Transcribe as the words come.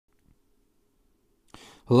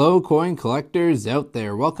Hello coin collectors out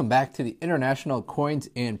there, welcome back to the International Coins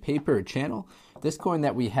and Paper channel. This coin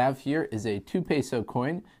that we have here is a 2 peso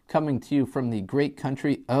coin coming to you from the great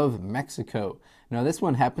country of Mexico. Now this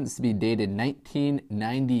one happens to be dated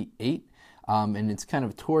 1998 and it's kind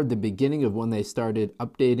of toward the beginning of when they started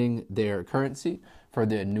updating their currency for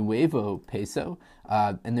the Nuevo Peso.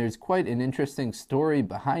 And there's quite an interesting story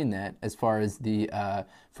behind that as far as the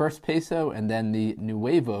first peso and then the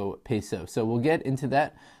Nuevo Peso. So we'll get into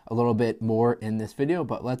that a little bit more in this video,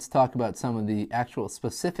 but let's talk about some of the actual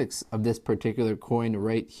specifics of this particular coin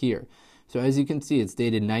right here. So as you can see, it's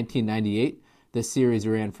dated 1998. This series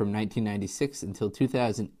ran from 1996 until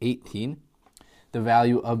 2018. The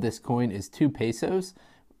value of this coin is 2 pesos.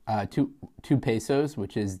 2 pesos,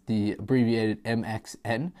 which is the abbreviated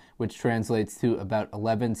MXN, which translates to about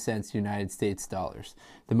 11 cents United States dollars.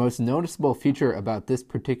 The most noticeable feature about this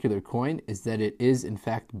particular coin is that it is in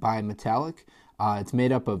fact bimetallic. It's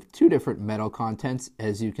made up of 2 different metal contents,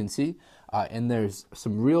 as you can see, and there's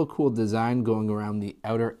some real cool design going around the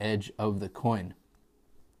outer edge of the coin.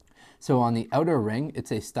 So on the outer ring,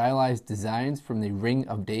 it's a stylized designs from the Ring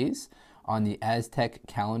of Days on the Aztec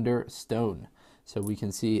calendar stone. So we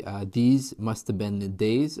can see these must have been the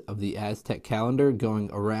days of the Aztec calendar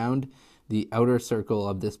going around the outer circle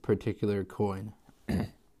of this particular coin.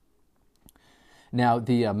 Now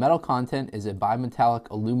the metal content is a bimetallic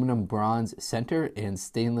aluminum-bronze center and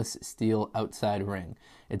stainless steel outside ring.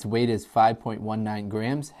 Its weight is 5.19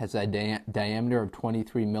 grams, has a diameter of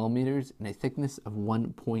 23 millimeters, and a thickness of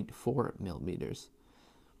 1.4 millimeters.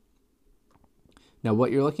 Now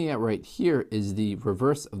what you're looking at right here is the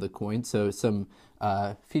reverse of the coin. So some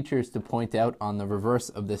features to point out on the reverse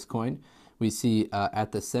of this coin. We see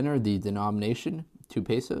at the center the denomination, 2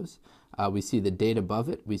 pesos. We see the date above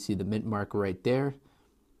it. We see the mint mark right there.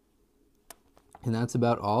 And that's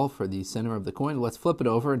about all for the center of the coin. Let's flip it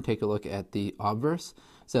over and take a look at the obverse.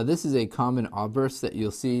 So this is a common obverse that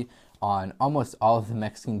you'll see on almost all of the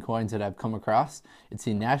Mexican coins that I've come across. It's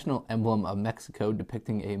the national emblem of Mexico,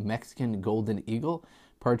 depicting a Mexican golden eagle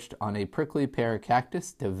perched on a prickly pear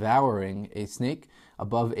cactus, devouring a snake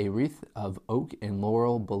above a wreath of oak and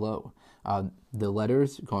laurel below. The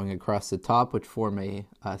letters going across the top, which form a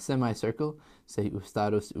semicircle, say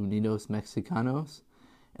ESTADOS Unidos Mexicanos.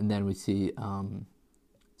 And then we see some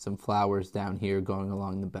flowers down here going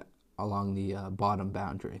along the bottom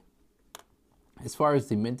boundary. As far as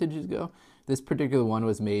the mintages go, this particular one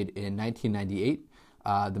was made in 1998.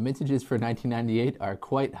 The mintages for 1998 are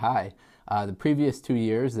quite high. The previous 2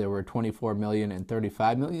 years, there were 24 million and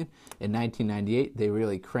 35 million. In 1998, they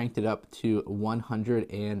really cranked it up to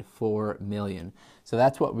 104 million. So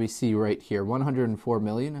that's what we see right here. 104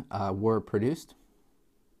 million were produced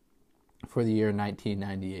for the year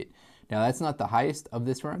 1998. Now, that's not the highest of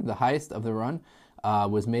this run. The highest of the run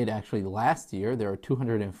was made actually last year. There are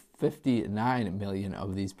 259 million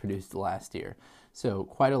of these produced last year. So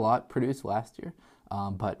quite a lot produced last year,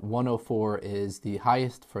 but 104 is the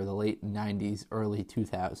highest for the late 90s, early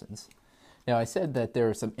 2000s. Now I said that there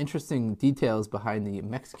are some interesting details behind the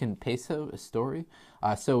Mexican peso story.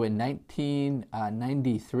 So in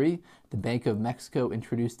 1993, the Bank of Mexico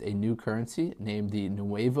introduced a new currency named the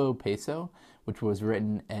Nuevo Peso, which was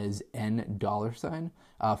written as N $,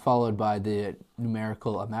 followed by the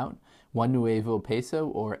numerical amount. 1 Nuevo Peso,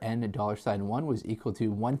 or N $1, was equal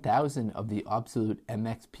to 1,000 of the obsolete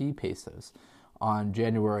MXP pesos. On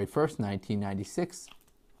January 1st, 1996,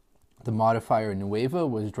 the modifier Nuevo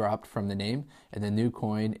was dropped from the name and the new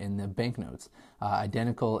coin in the banknotes,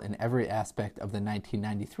 identical in every aspect of the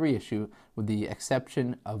 1993 issue, with the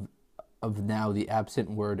exception of now the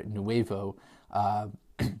absent word Nuevo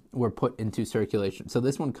were put into circulation. So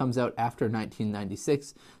this one comes out after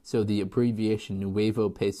 1996, so the abbreviation Nuevo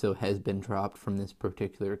Peso has been dropped from this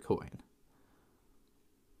particular coin.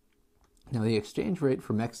 Now the exchange rate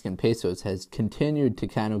for Mexican pesos has continued to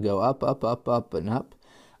kind of go up, and up.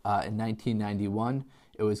 In 1991,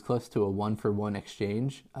 it was close to a 1-for-1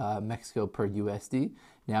 exchange, Mexico per USD.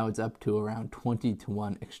 Now it's up to around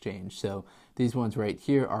 20-to-1 exchange. So these ones right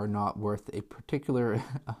here are not worth a particular,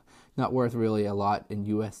 not worth really a lot in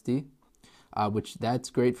USD, which that's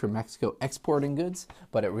great for Mexico exporting goods,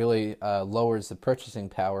 but it really lowers the purchasing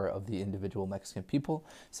power of the individual Mexican people.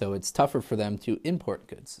 So it's tougher for them to import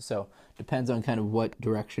goods. So depends on kind of what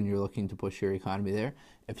direction you're looking to push your economy there.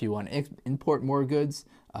 If you want to import more goods,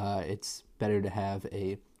 it's better to have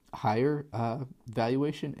a higher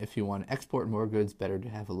valuation. If you want to export more goods, better to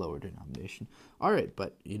have a lower denomination. All right,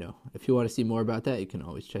 but if you want to see more about that, you can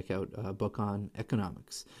always check out a book on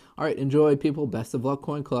economics. All right, enjoy, people. Best of luck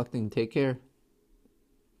coin collecting. Take care.